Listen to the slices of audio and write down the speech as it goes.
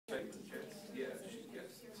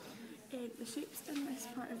the shapes in this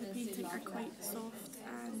part of the painting are quite soft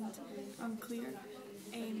and unclear,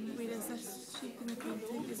 whereas this shape in the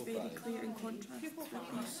painting is very clear in contrast with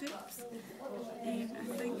these shapes. I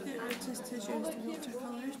think the artist has used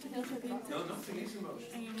watercolours to paint the painting.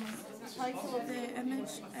 The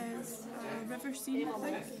image is a river scene,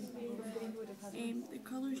 I think. The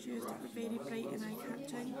colours used are very bright and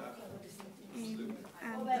eye-catching.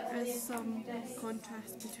 And there is some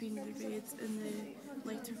contrast between the reds and the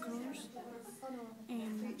lighter colours.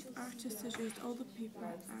 The artist has used all the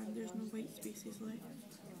paper and there's no white spaces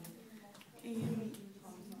left.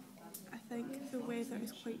 I think the weather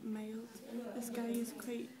is quite mild. The sky is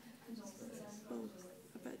quite, well,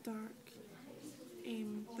 a bit dark,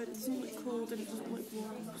 but it doesn't look cold and it doesn't look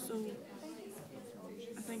warm, so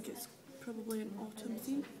I think it's probably an autumn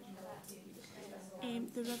scene.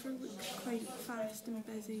 The river looks quite fast and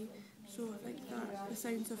busy, so I think that the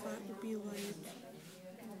sounds of that would be loud.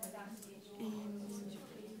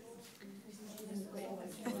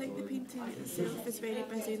 I think the painting itself is very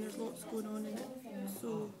busy and there's lots going on in it,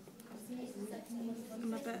 so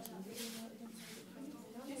I'm a bit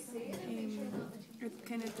I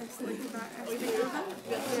kind of dislike that aspect of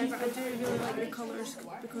it. However, I do really like the colours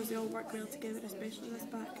because they all work well together, especially this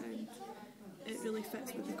background. It really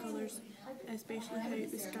fits with the colours, especially how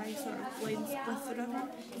the sky sort of blends with the river.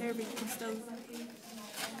 However, you can still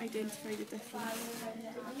identify the difference.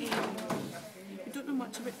 I don't know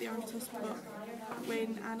much about the artist, but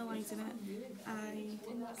when analysing it, I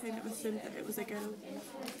kind of assumed that it was a girl.